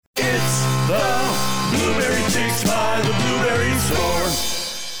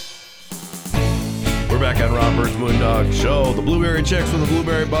back on Rob Bird's Moondog Show. The Blueberry Chicks with the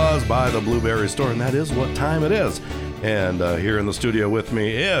Blueberry Buzz by the Blueberry Store, and that is what time it is. And here in the studio with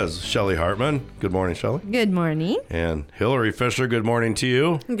me is Shelly Hartman. Good morning, Shelly. Good morning. And Hillary Fisher, good morning to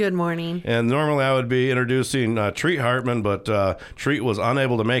you. Good morning. And normally I would be introducing Treat Hartman, but Treat was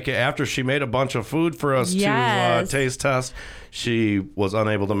unable to make it after she made a bunch of food for us to taste test. She was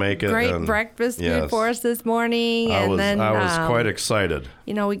unable to make it. Great breakfast food for us this morning. I was quite excited.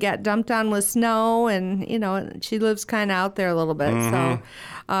 You know, we got dumped on with snow, and, you know, she lives kind of out there a little bit.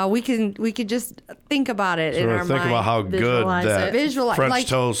 So we could just think about it in our mind. Think about how good that French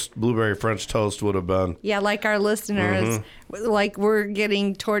toast, blueberry French toast would have been. Yeah, like our listeners, like we're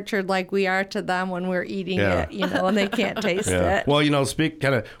getting tortured like we are to them when we're eating it, you know, and they can't taste it. Well, you know,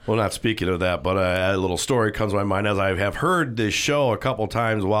 not speaking of that, but a little story comes to my mind as I have heard this show a couple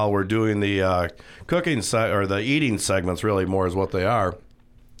times while we're doing the cooking or the eating segments, really more is what they are.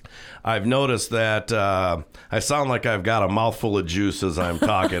 I've noticed that I sound like I've got a mouthful of juice as I'm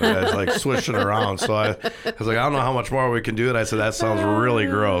talking. It's like swishing around. So I was like, I don't know how much more we can do it. I said, that sounds really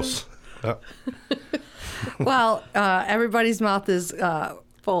gross. Well, everybody's mouth is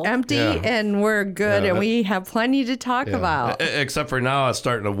full, empty, and we're good, and we have plenty to talk about. Except for now, it's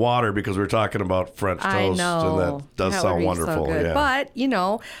starting to water because we're talking about French toast. I know. And that does sound wonderful. So good. Yeah. But, you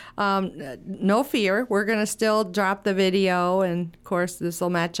know, no fear. We're going to still drop the video, and, of course, this will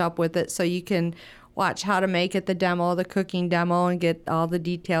match up with it, so you can watch how to make it, the cooking demo, and get all the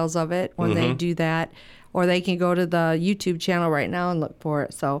details of it when they do that. Or they can go to the YouTube channel right now and look for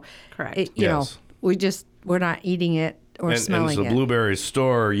it. So, correct. You know, we're not eating it. Or smelling and it's the Blueberry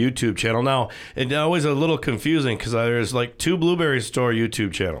Store YouTube channel. Now, it's always a little confusing because there's like two Blueberry Store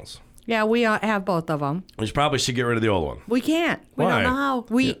YouTube channels. Yeah, we have both of them. We probably should get rid of the old one. We can't. Why? We don't know how.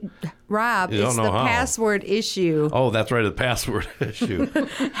 Rob, it's the password issue. Oh, that's right, the password issue.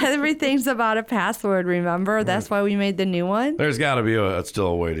 Everything's about a password, remember? That's why we made the new one. There's got to be still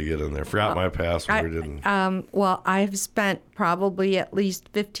a way to get in there. Forgot my password. Well, I've spent probably at least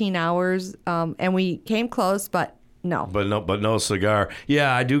 15 hours, and we came close, but no. But no cigar.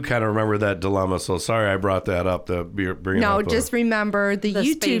 Yeah, I do kind of remember that dilemma. So sorry I brought that up to bring up. Just remember the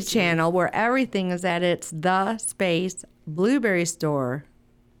YouTube channel where everything is at. It's the space Blueberry Store.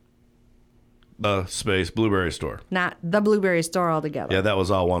 The space Blueberry Store. Not the Blueberry Store altogether. Yeah, that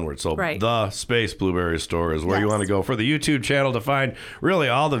was all one word. So the space Blueberry Store is where you want to go for the YouTube channel to find really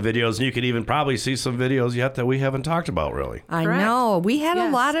all the videos. And you can even probably see some videos yet that we haven't talked about really. I know. We had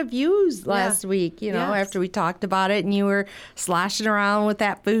a lot of views last week, you know, after we talked about it, and you were sloshing around with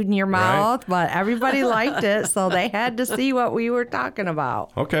that food in your mouth, but everybody liked it, so they had to see what we were talking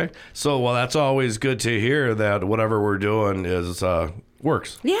about. Okay. So, well, that's always good to hear that whatever we're doing is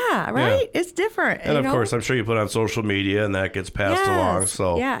works. Yeah, right? Yeah. It's different. And of course, I'm sure you put it on social media and that gets passed along.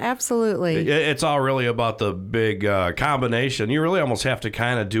 So yeah, absolutely. It's all really about the big combination. You really almost have to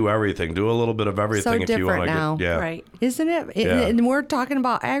kind of do everything, do a little bit of everything if you want to now. Right. Isn't it? And we're talking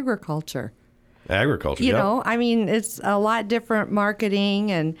about agriculture. Agriculture, You know, I mean, it's a lot different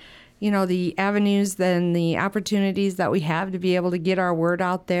marketing and, you know, the avenues and the opportunities that we have to be able to get our word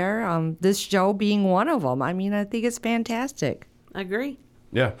out there. This show being one of them. I mean, I think it's fantastic. I agree.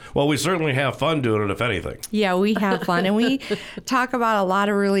 Yeah. Well, we certainly have fun doing it, if anything. Yeah, we have fun. And we talk about a lot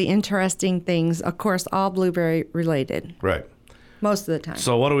of really interesting things, of course, all blueberry related. Right. Most of the time.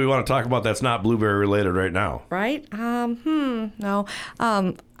 So what do we want to talk about that's not blueberry related right now? Right? No.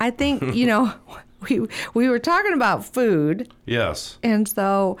 I think, you know, we were talking about food. Yes. And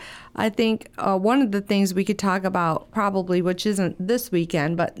so I think one of the things we could talk about probably, which isn't this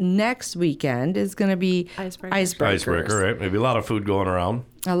weekend, but next weekend, is going to be icebreakers. Icebreaker, right? Maybe a lot of food going around.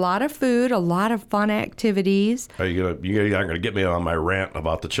 A lot of food, a lot of fun activities. You're not going to get me on my rant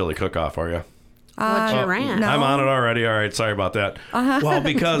about the chili cook-off, are you? What's your rant? No. I'm on it already. All right, sorry about that. Well,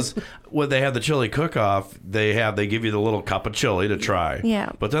 because when they have the chili cook-off, they give you the little cup of chili to try.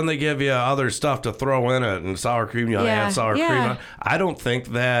 Yeah. But then they give you other stuff to throw in it and sour cream. You add sour cream. On. I don't think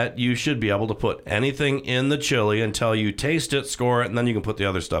that you should be able to put anything in the chili until you taste it, score it, and then you can put the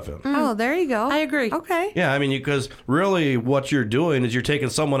other stuff in. Oh, there you go. I agree. Okay. Yeah, I mean, because really what you're doing is you're taking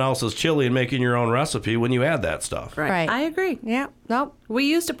someone else's chili and making your own recipe when you add that stuff. Right. I agree. Yeah. Nope. We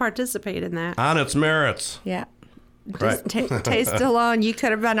used to participate in that. On its merits. Yeah. Just taste alone. You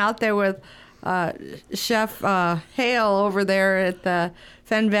could have been out there with Chef Hale over there at the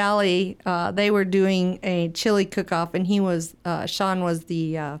Fenn Valley. They were doing a chili cook-off, and Sean was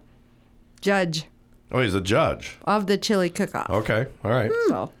the judge. Oh, he's a judge. Of the chili cook-off. Okay. All right.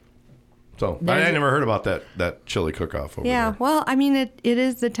 So I never heard about that chili cook-off over there. Well, I mean, it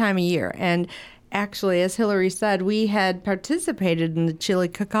is the time of year, and actually, as Hillary said, we had participated in the chili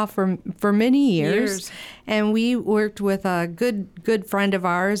cook-off for many years. And we worked with a good friend of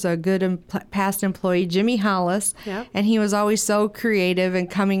ours, a good past employee, Jimmy Hollis. Yep. And he was always so creative in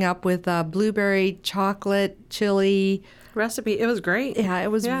coming up with a blueberry chocolate chili recipe. It was great. Yeah,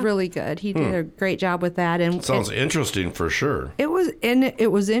 it was really good. He did a great job with that. And sounds interesting for sure. It was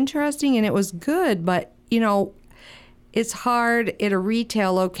interesting and it was good, but it's hard at a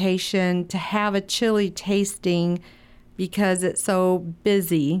retail location to have a chili tasting because it's so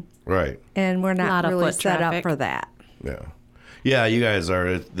busy. Right. And we're not really set up traffic. for that. Yeah. Yeah, you guys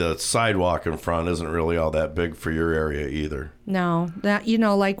are, the sidewalk in front isn't really all that big for your area either. No. That,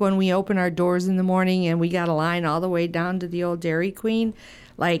 like when we open our doors in the morning and we got a line all the way down to the old Dairy Queen,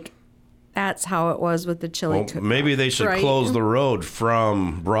 like that's how it was with the chili cook-off. Maybe they should close the road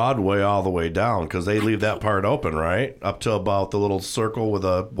from Broadway all the way down because they leave that part open, right? Up to about the little circle with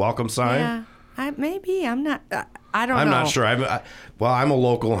a welcome sign. Yeah. Maybe. I'm not. I don't know. I'm not sure. I'm a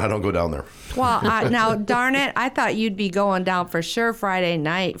local. I don't go down there. Well, now, darn it, I thought you'd be going down for sure Friday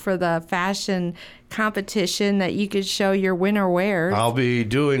night for the fashion competition that you could show your winter wears. I'll be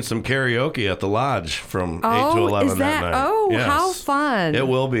doing some karaoke at the lodge from 8 to 11 that night. Oh, yes. How fun. It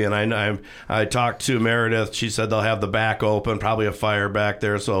will be. And I talked to Meredith. She said they'll have the back open, probably a fire back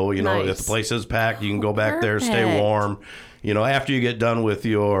there. So, Nice. if the place is packed, you can go back there, stay warm. After you get done with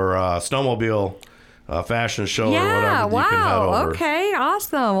your snowmobile fashion show or whatever, you can head over. Okay,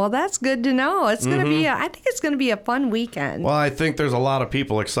 awesome. Well, that's good to know. It's going to be, I think it's going to be a fun weekend. Well, I think there's a lot of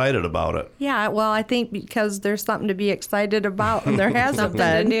people excited about it. Yeah, well, I think because there's something to be excited about and there hasn't Something to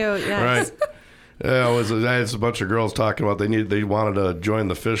been. do, yes. Right. Yeah, I had a bunch of girls talking about they wanted to join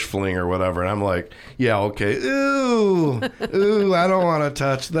the fish fling or whatever, and I'm like, yeah, okay, ooh, I don't want to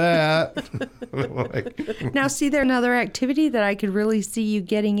touch that. Now, see, there's another activity that I could really see you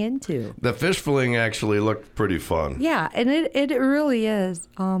getting into. The fish fling actually looked pretty fun. Yeah, and it really is.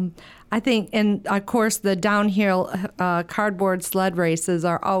 I think, and of course, the downhill cardboard sled races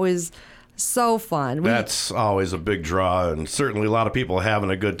are always so fun. That's always a big draw, and certainly a lot of people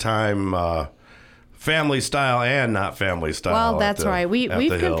having a good time. Family style and not family style. Well, that's right. We've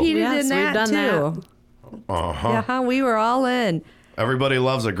competed in that we've done too. Uh-huh. Yeah, we were all in. Everybody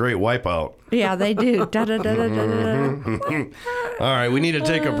loves a great wipeout. Yeah, they do. All right, we need to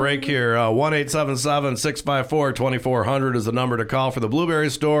take a break here. 1-877-654-2400 is the number to call for the Blueberry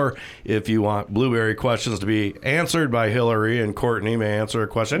Store if you want blueberry questions to be answered by Hillary, and Courtney may answer a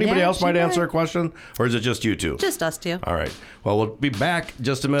question. Anybody else might answer a question, or is it just you two? Just us two. All right. Well, we'll be back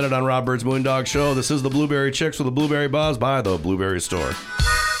just a minute on Rob Bird's Moondog Show. This is the Blueberry Chicks with the Blueberry Buzz by the Blueberry Store.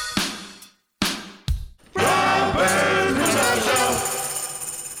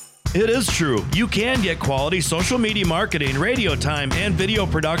 It is true. You can get quality social media marketing, radio time, and video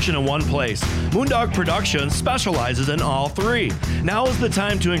production in one place. Moondog Productions specializes in all three. Now is the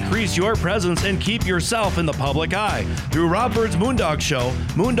time to increase your presence and keep yourself in the public eye. Through Rob Bird's Moondog Show,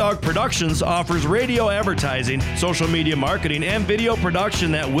 Moondog Productions offers radio advertising, social media marketing, and video production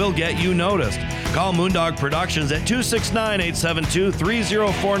that will get you noticed. Call Moondog Productions at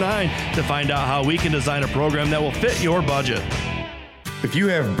 269-872-3049 to find out how we can design a program that will fit your budget. If you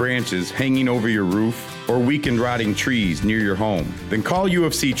have branches hanging over your roof or weakened rotting trees near your home, then call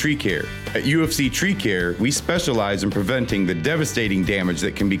UFC Tree Care. At UFC Tree Care, we specialize in preventing the devastating damage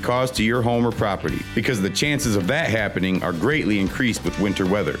that can be caused to your home or property, because the chances of that happening are greatly increased with winter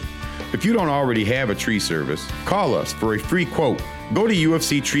weather. If you don't already have a tree service, call us for a free quote. Go to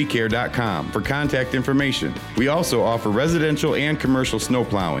ufctreecare.com for contact information. We also offer residential and commercial snow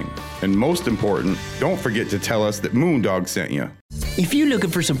plowing. And most important, don't forget to tell us that Moondog sent you. If you're looking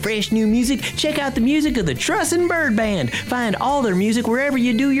for some fresh new music, check out the music of the Trussin' Bird Band. Find all their music wherever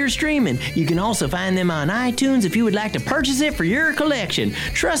you do your streaming. You can also find them on iTunes if you would like to purchase it for your collection.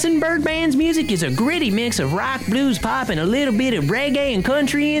 Trussin' Bird Band's music is a gritty mix of rock, blues, pop, and a little bit of reggae and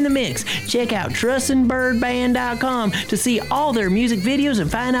country in the mix. Check out Trussin'BirdBand.com to see all their music videos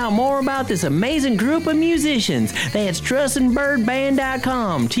and find out more about this amazing group of musicians. That's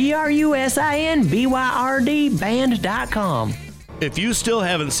Trussin'BirdBand.com. TRUSINBYRD band.com. If you still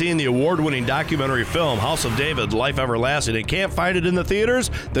haven't seen the award-winning documentary film House of David, Life Everlasting, and can't find it in the theaters,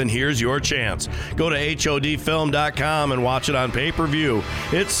 then here's your chance. Go to HODfilm.com and watch it on pay-per-view.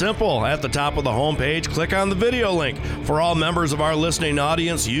 It's simple. At the top of the homepage, click on the video link. For all members of our listening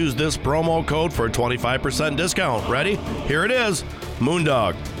audience, use this promo code for a 25% discount. Ready? Here it is.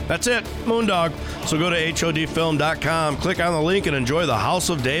 Moondog. That's it, Moondog. So go to HODfilm.com, click on the link, and enjoy the House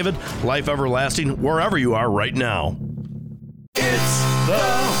of David, Life Everlasting, wherever you are right now. It's the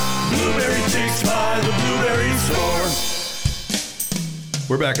Blueberry Chicks by the Blueberry Store.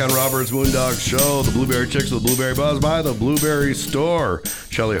 We're back on Robert's Moondog Show, the Blueberry Chicks with the Blueberry Buzz by the Blueberry Store.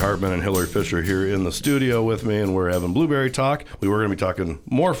 Shelley Hartman and Hillary Fisher here in the studio with me, and we're having blueberry talk. We were going to be talking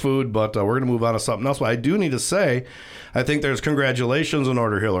more food, but we're going to move on to something else. But I do need to say, I think there's congratulations in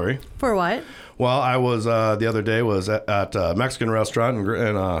order, Hillary. For what? Well, I was the other day was at a Mexican restaurant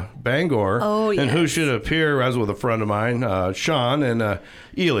in Bangor. Oh, And who yes. should appear? I was with a friend of mine, Sean and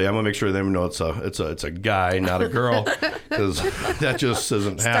Ely. I'm gonna make sure they know it's a guy, not a girl, because that just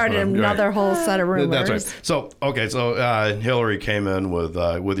isn't Started happening. another Right. whole set of rumors. That's right. So Hillary came in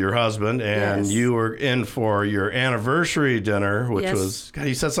with your husband, and Yes. you were in for your anniversary dinner, which Yes. was, God,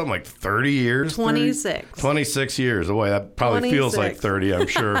 you said something like 30 years. 26. 26 years. Oh boy, that probably feels like 26. 30. I'm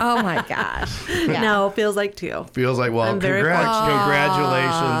sure. Oh my gosh. Yeah. No, it feels like 2. Feels like, well, I'm very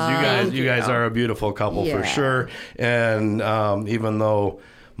congratulations. You guys Thank you. are a beautiful couple for Yeah. sure. And even though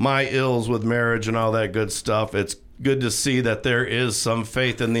my ills with marriage and all that good stuff, it's good to see that there is some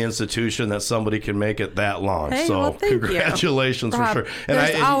faith in the institution that somebody can make it that long. Hey, so well, thank you. congratulations Rob, for sure. And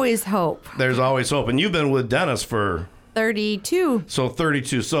there's always hope. there's always hope. And you've been with Dennis for 32 so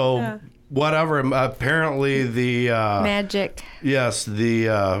 32. So Yeah. whatever. Apparently the magic. yes, the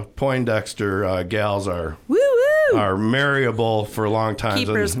Poindexter gals are Woo woo. marriable for a long time.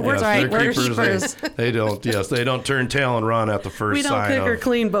 Keepers. And, We're yes, right, they're we're keepers. keepers. They don't. Yes, they don't turn tail and run at the first We don't sign cook or of.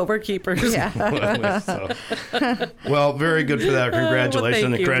 clean, but we're keepers. Yeah. So. Well, very good for that. Congratulations, thank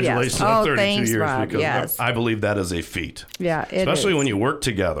and you. congratulations Yes. on Oh, 32 thanks, years, Rob. because Yes. I believe that is a feat, Yeah, it especially is. when you work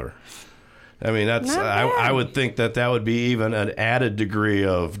together. I mean, that's Not I bad. would think that would be even an added degree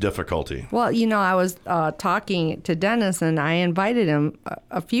of difficulty. Well, I was talking to Dennis, and I invited him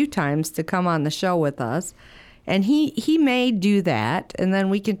a few times to come on the show with us, and he may do that, and then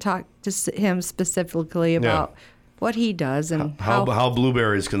we can talk to him specifically about what he does and How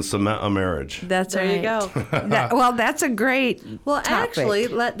blueberries can cement a marriage. That's There you right. go. Well, that's a great. Well, topic. actually,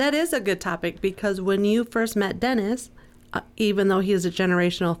 that is a good topic, because when you first met Dennis, even though he is a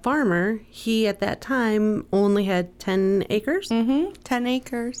generational farmer, he at that time only had 10 acres 10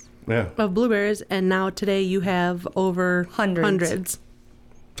 acres. Yeah. of blueberries, and now today you have over Hundreds.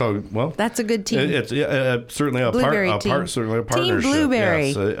 So well, That's a good team. It's certainly a Blueberry team. certainly a Team partnership. Blueberry.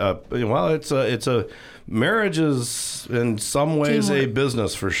 Yes. Well, it's a marriage is in some ways a Teamwork.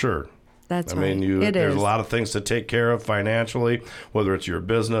 business for sure. That's I right. mean, It there's is. a lot of things to take care of financially, whether it's your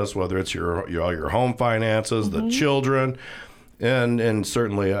business, whether it's your home finances, Mm-hmm. the children, and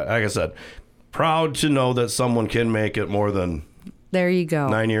certainly, like I said, proud to know that someone can make it more than There you go.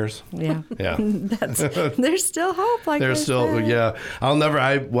 9 years. Yeah. Yeah. There's still hope. Like There's I still, said. yeah.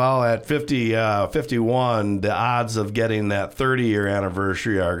 At 51, the odds of getting that 30-year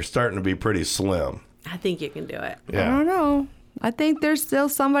anniversary are starting to be pretty slim. I think you can do it. I Yeah. don't know. I think there's still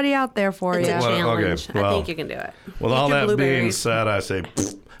somebody out there for It's you. a Well, okay, challenge. I well, think you can do it. With Eat all your that being blueberries. said, I say,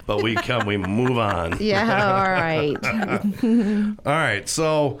 but we move on. Yeah, all right. All right.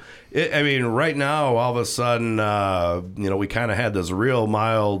 So, right now, all of a sudden, we kind of had this real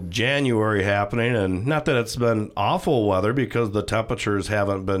mild January happening, and not that it's been awful weather because the temperatures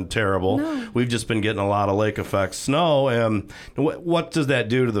haven't been terrible. No. We've just been getting a lot of lake effect snow. And what does that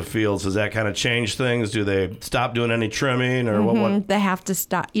do to the fields? Does that kind of change things? Do they stop doing any trimming, or what? They have to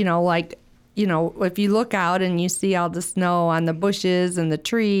stop, if you look out and you see all the snow on the bushes and the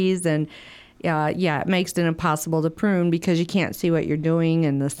trees, and it makes it impossible to prune because you can't see what you're doing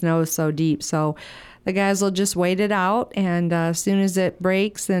and the snow is so deep. So the guys will just wait it out, and as soon as it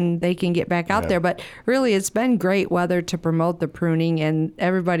breaks, then they can get back out Yeah. there. But really, it's been great weather to promote the pruning, and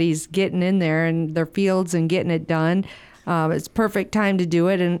everybody's getting in there in their fields and getting it done. It's perfect time to do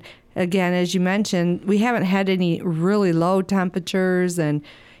it. And again, as you mentioned, we haven't had any really low temperatures, and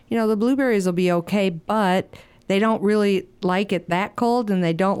the blueberries will be okay, but they don't really like it that cold, and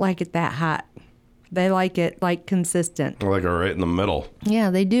they don't like it that hot. They like it like consistent. Like right in the middle. Yeah,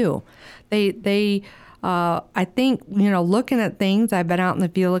 they do. I think, looking at things, I've been out in the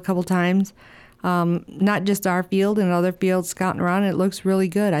field a couple times, not just our field and other fields scouting around. It looks really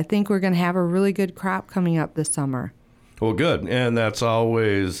good. I think we're going to have a really good crop coming up this summer. Well, good. And that's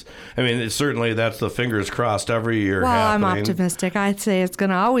always, certainly that's the fingers crossed every year Well, happening. I'm optimistic. I'd say it's going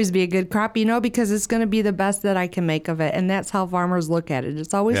to always be a good crop, because it's going to be the best that I can make of it. And that's how farmers look at it.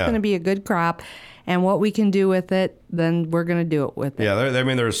 It's always Yeah. going to be a good crop. And what we can do with it, then we're going to do it with it. Yeah,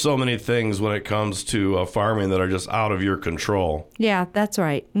 there's so many things when it comes to farming that are just out of your control. Yeah, that's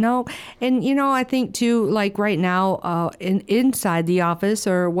right. No, and I think too, like right now, inside the office,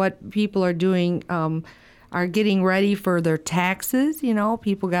 or what people are doing, are getting ready for their taxes.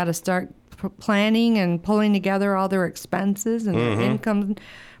 People got to start planning and pulling together all their expenses and their income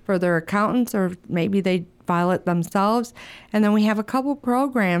for their accountants, or maybe they file it themselves. And then we have a couple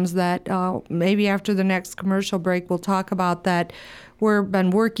programs that maybe after the next commercial break we'll talk about that we've been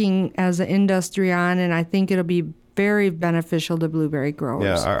working as an industry on, and I think it'll be very beneficial to blueberry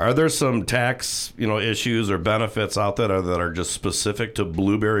growers. Yeah, are there some tax, issues or benefits out there that are just specific to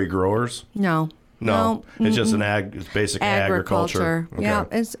blueberry growers? No, it's just it's basic agriculture. Okay. Yeah,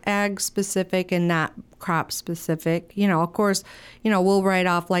 it's ag specific and not crop specific. Of course, we'll write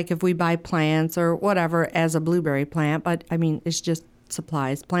off like if we buy plants or whatever as a blueberry plant, but I mean it's just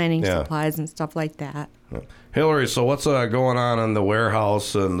supplies, planting supplies and stuff like that. Hillary, so what's going on in the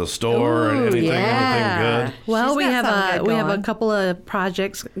warehouse and the store and anything good? Well, we have a going. couple of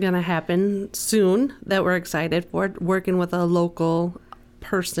projects going to happen soon that we're excited for, working with a local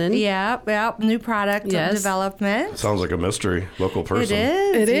person. Yeah, new product development. Sounds like a mystery. Local person.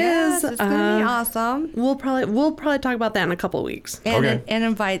 It is. Yes, It's gonna be awesome. We'll probably talk about that in a couple of weeks. And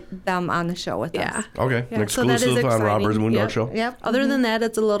invite them on the show with us. Okay. Yeah, An so that is exclusive on exciting. Robert's Moondog Yep. Show. Yep. Other than that,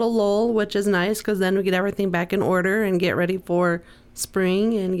 it's a little lull, which is nice because then we get everything back in order and get ready for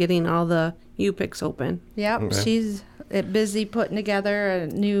spring and getting all the U-picks open. Yep. Okay. She's busy putting together a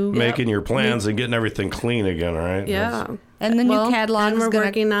new Making your plans and getting everything clean again, right? Yeah. And the new catalog and is we're gonna-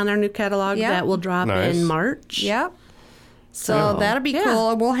 working on our new catalog Yep. that will drop Nice. in March. Yep. So that'll be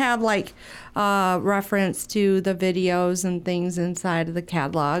cool. We'll have like reference to the videos and things inside of the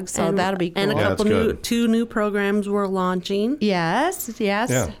catalog. So that'll be cool. And a Yeah, couple that's good. two new programs we're launching. Yes.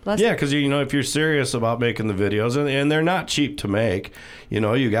 Yeah, because if you're serious about making the videos, and they're not cheap to make,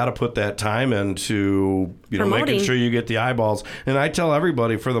 you got to put that time into Promoting. making sure you get the eyeballs. And I tell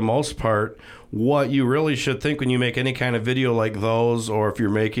everybody, for the most part, what you really should think when you make any kind of video like those, or if you're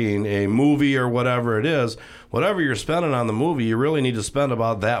making a movie or whatever it is, whatever you're spending on the movie, you really need to spend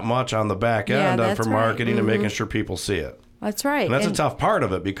about that much on the back end that's for right. marketing and making sure people see it. That's right. And that's a tough part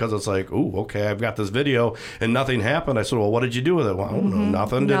of it because it's like, ooh, okay, I've got this video and nothing happened. I said, well, what did you do with it? Well, I don't know,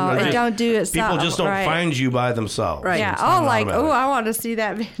 nothing. No, Didn't- it don't do it. People just don't find you by themselves. Right. Yeah. It's not Oh, like, automatic. I want to see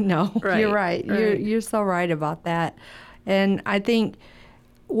that. No, Right, you're right. right. You're so right about that. And I think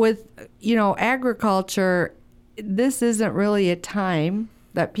with agriculture, this isn't really a time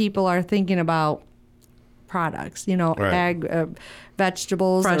that people are thinking about products.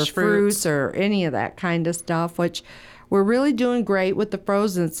 Vegetables Fresh or fruits fruits. or any of that kind of stuff, which we're really doing great with the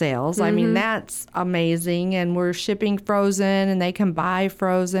frozen sales. I mean, that's amazing. And we're shipping frozen, and they can buy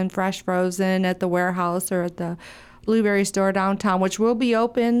fresh frozen at the warehouse or at the Blueberry Store downtown, which will be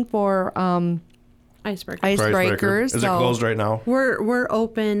open for Icebreaker. icebreakers. Is it So closed right now? We're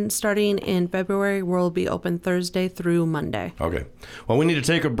open starting in February. We'll be open Thursday through Monday. Okay. Well, we need to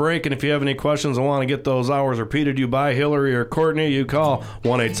take a break, and if you have any questions and want to get those hours repeated to you by Hillary or Courtney, you call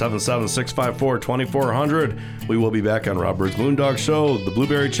 1-877-654-2400. We will be back on Rob Bird's Moondog Show, The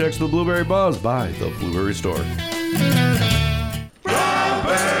Blueberry Chicks, The Blueberry Buzz by The Blueberry Store.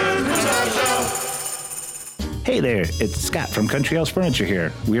 Hey there, it's Scott from Country House Furniture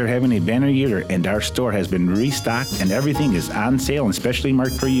here. We are having a banner year and our store has been restocked and everything is on sale and specially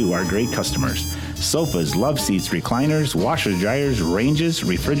marked for you, our great customers. Sofas, love seats, recliners, washers, dryers, ranges,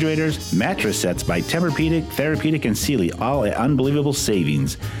 refrigerators, mattress sets by Tempur-Pedic, Therapeutic, and Sealy, all at unbelievable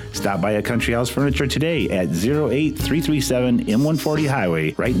savings. Stop by a Country House Furniture today at 08337 M140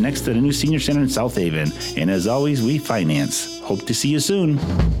 Highway, right next to the new Senior Center in South Haven. And as always, we finance. Hope to see you soon.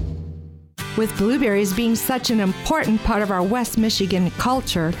 With blueberries being such an important part of our West Michigan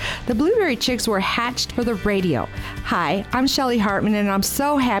culture, the Blueberry Chicks were hatched for the radio. Hi, I'm Shelly Hartman, and I'm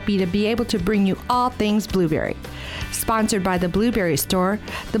so happy to be able to bring you all things blueberry. Sponsored by the Blueberry Store,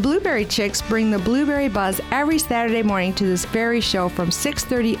 the Blueberry Chicks bring the blueberry buzz every Saturday morning to this very show from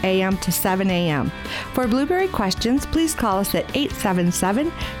 6:30 a.m. to 7 a.m. For blueberry questions, please call us at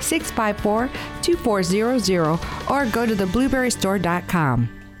 877-654-2400 or go to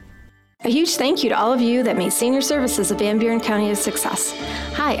theblueberrystore.com. A huge thank you to all of you that made Senior Services of Van Buren County a success.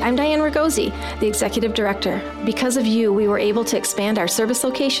 Hi, I'm Diane Ragosi, the Executive Director. Because of you, we were able to expand our service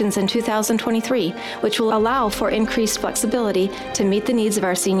locations in 2023, which will allow for increased flexibility to meet the needs of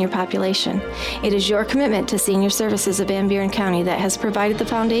our senior population. It is your commitment to Senior Services of Van Buren County that has provided the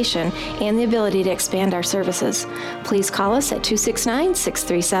foundation and the ability to expand our services. Please call us at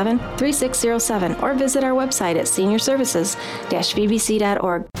 269-637-3607 or visit our website at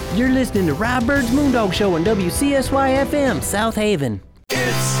seniorservices-vbc.org. You're listening to Rob Bird's Moondog Show on WCSY FM, South Haven.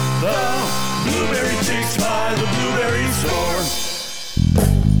 It's the Blueberry Chicks by the Blueberry Store.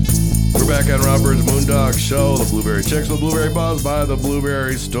 We're back on Rob Bird's Moondog Show, The Blueberry Chicks, The Blueberry Buzz by The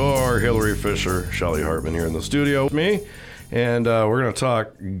Blueberry Store. Hillary Fisher, Shelly Hartman here in the studio with me. And we're going to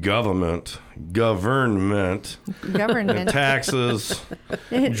talk government, Government. taxes,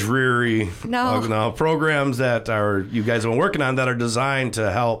 dreary. No. Programs that you guys have been working on that are designed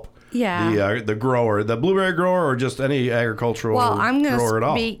to help the grower, the blueberry grower, or just any agricultural I'm going grower at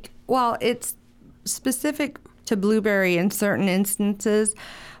all. to speak. Well, it's specific to blueberry in certain instances,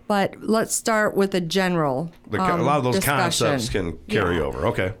 but let's start with a general A lot of those discussion. concepts can carry over.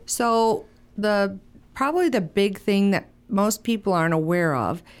 Okay. So probably the big thing that most people aren't aware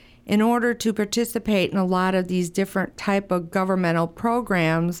of, in order to participate in a lot of these different type of governmental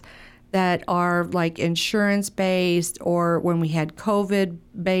programs that are like insurance-based, or when we had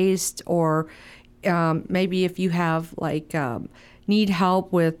COVID-based, or maybe if you have need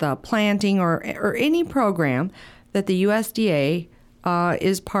help with planting or any program that the USDA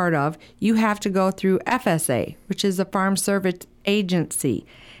is part of, you have to go through FSA, which is a Farm Service Agency.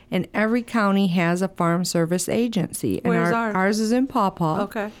 And every county has a Farm Service Agency. And Where's ours? Ours is in Paw Paw.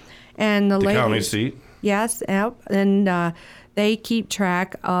 Okay. And the County ladies, seat. yes, yep. And they keep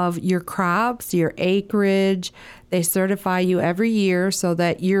track of your crops, your acreage. They certify you every year so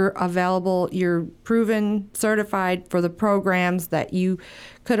that you're available, you're proven certified for the programs that you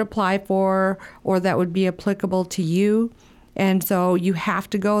could apply for or that would be applicable to you. And so you have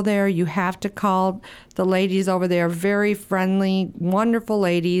to go there. You have to call the ladies over there. Very friendly, wonderful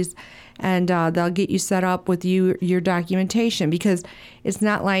ladies. And they'll get you set up with your documentation, because it's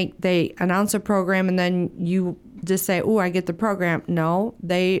not like they announce a program and then you just say, "Oh, I get the program." No,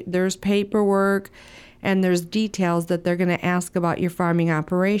 there's paperwork and there's details that they're going to ask about your farming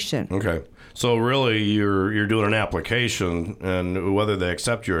operation. Okay. So really, you're doing an application, and whether they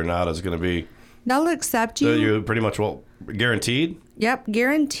accept you or not is going to be. They'll accept you. You're pretty much guaranteed. Yep,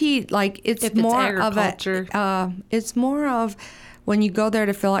 guaranteed. Like it's If it's more agriculture. of it's more of when you go there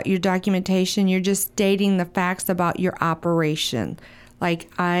to fill out your documentation, you're just stating the facts about your operation. Like,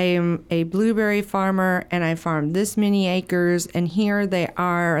 I am a blueberry farmer and I farm this many acres, and here they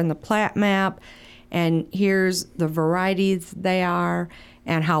are in the plat map, and here's the varieties they are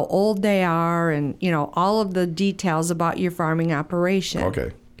and how old they are, and all of the details about your farming operation.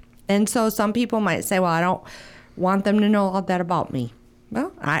 Okay. And so some people might say, well, I don't want them to know all that about me.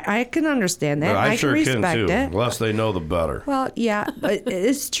 Well, I can understand that. But I sure can can respect too. it. The less they know, the better. Well, yeah, but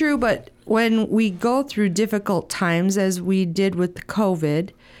it's true. But when we go through difficult times, as we did with the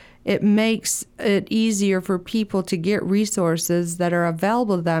COVID, it makes it easier for people to get resources that are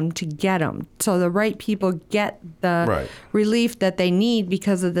available to them to get them. So the right people get the relief that they need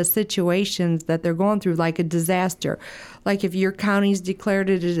because of the situations that they're going through, like a disaster. Like if your county's declared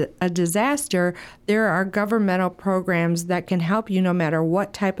it a disaster, there are governmental programs that can help you no matter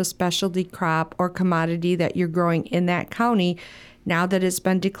what type of specialty crop or commodity that you're growing in that county. Now that it's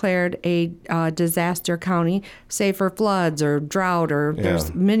been declared a disaster county, say for floods or drought, or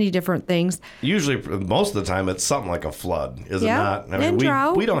there's many different things. Usually, most of the time, it's something like a flood, is it not? I mean,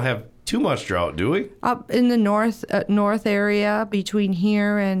 drought. We don't have too much drought, do we? Up in the north area between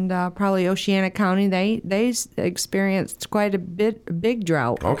here and probably Oceana County, they experienced quite a big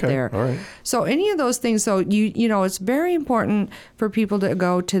drought up there. All right. So any of those things. So it's very important for people to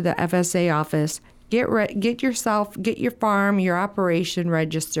go to the FSA office. Get your farm, your operation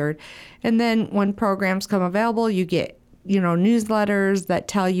registered, and then when programs come available, you get newsletters that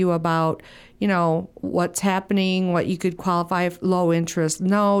tell you about what's happening, what you could qualify for, low interest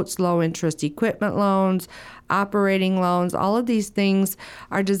notes, low interest equipment loans, operating loans. All of these things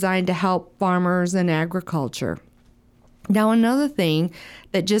are designed to help farmers and agriculture. Now, another thing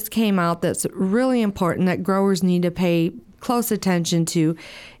that just came out that's really important that growers need to pay close attention to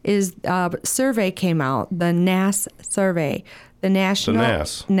is a survey came out, the NASS survey, the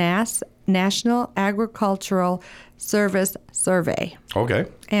National Agricultural Service Survey. Okay.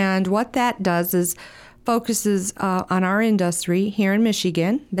 And what that does is focuses on our industry here in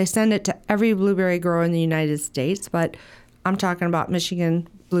Michigan. They send it to every blueberry grower in the United States, but I'm talking about Michigan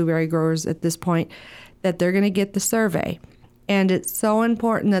blueberry growers at this point, that they're going to get the survey. And it's so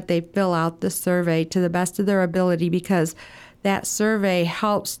important that they fill out the survey to the best of their ability, because that survey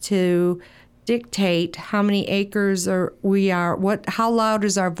helps to dictate how many acres how loud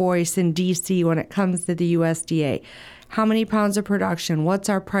is our voice in D.C. when it comes to the USDA, how many pounds of production, what's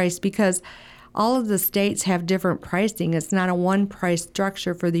our price, because all of the states have different pricing. It's not a one price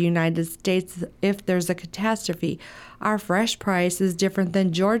structure for the United States if there's a catastrophe. Our fresh price is different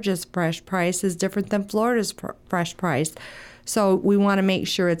than Georgia's fresh price, is different than Florida's fresh price. So we want to make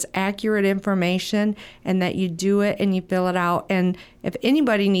sure it's accurate information and that you do it and you fill it out. And if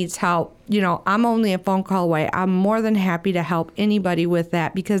anybody needs help, I'm only a phone call away. I'm more than happy to help anybody with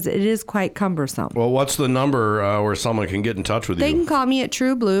that because it is quite cumbersome. Well, what's the number where someone can get in touch with They you? can call me at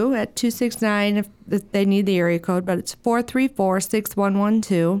True Blue at 269 if they need the area code, but it's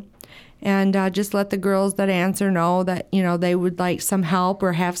 434-6112. And just let the girls that answer know that, they would like some help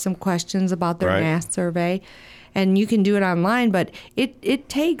or have some questions about their Right. mass survey. And you can do it online, but it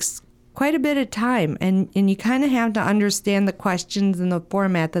takes quite a bit of time, and you kind of have to understand the questions and the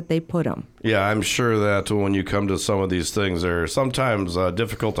format that they put them. Yeah, I'm sure that when you come to some of these things, they're sometimes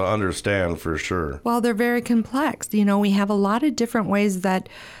difficult to understand for sure. Well, they're very complex. We have a lot of different ways that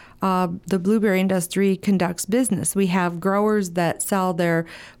the blueberry industry conducts business. We have growers that sell their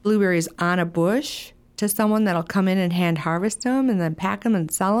blueberries on a bush to someone that'll come in and hand harvest them and then pack them and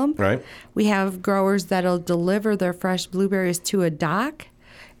sell them. Right. We have growers that'll deliver their fresh blueberries to a dock,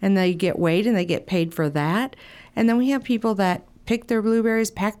 and they get weighed and they get paid for that. And then we have people that pick their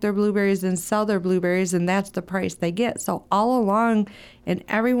blueberries, pack their blueberries, and sell their blueberries, and that's the price they get. So all along in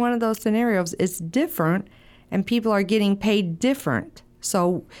every one of those scenarios, it's different, and people are getting paid different.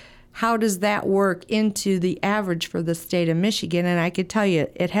 So how does that work into the average for the state of Michigan? And I could tell you,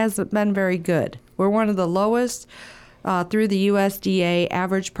 it hasn't been very good. We're one of the lowest through the USDA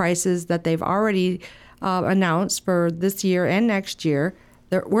average prices that they've already announced for this year and next year.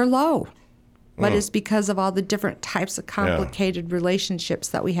 We're low, but it's because of all the different types of complicated relationships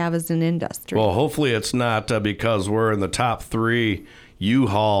that we have as an industry. Well, hopefully it's not because we're in the top 3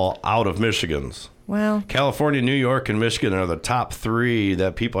 U-Haul out of Michigans. Well, California, New York, and Michigan are the top 3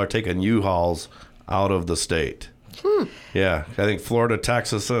 that people are taking U-Hauls out of the state. Yeah, I think Florida,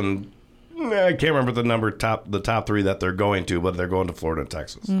 Texas, and I can't remember the top 3 that they're going to, but they're going to Florida and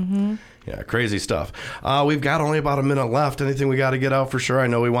Texas. Mm-hmm. Yeah, crazy stuff. We've got only about a minute left. Anything we got to get out for sure? I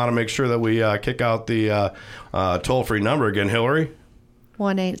know we want to make sure that we kick out the toll-free number again, Hillary.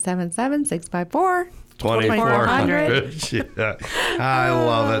 1-877-654. 2400. Yeah. I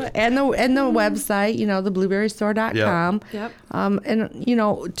love it. And the website, theblueberrystore.com. Yep.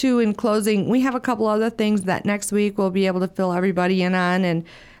 And, too, in closing, we have a couple other things that next week we'll be able to fill everybody in on, and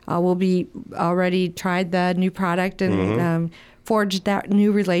we'll be already tried the new product and forged that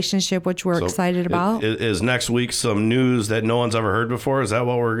new relationship, which we're excited about. Is next week some news that no one's ever heard before? Is that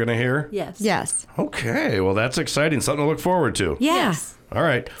what we're going to hear? Yes. Yes. Okay. Well, that's exciting. Something to look forward to. Yes. All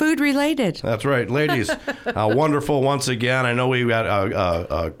right. Food related. That's right. Ladies, wonderful once again. I know we got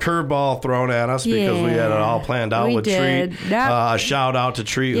a curveball thrown at us because we had it all planned out we with did. Treat. Yep. A shout out to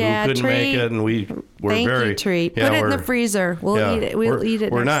Treat who couldn't make it, and we're Thank very you, Treat. Yeah, Put it in the we're- freezer. We'll eat it. We'll eat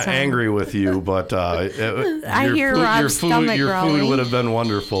it. We're next not time. angry with you, but I hear Rob's stomach your food growling. would have been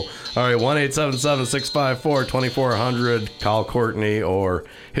wonderful. All right, 1-877-654-2400. Call Courtney or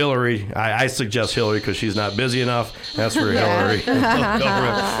Hillary. I suggest Hillary because she's not busy enough. That's for Hillary. All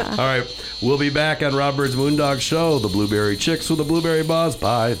right, we'll be back on Rob Bird's Moondog Show, The Blueberry Chicks with the Blueberry Buzz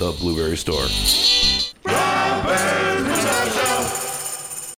by The Blueberry Store.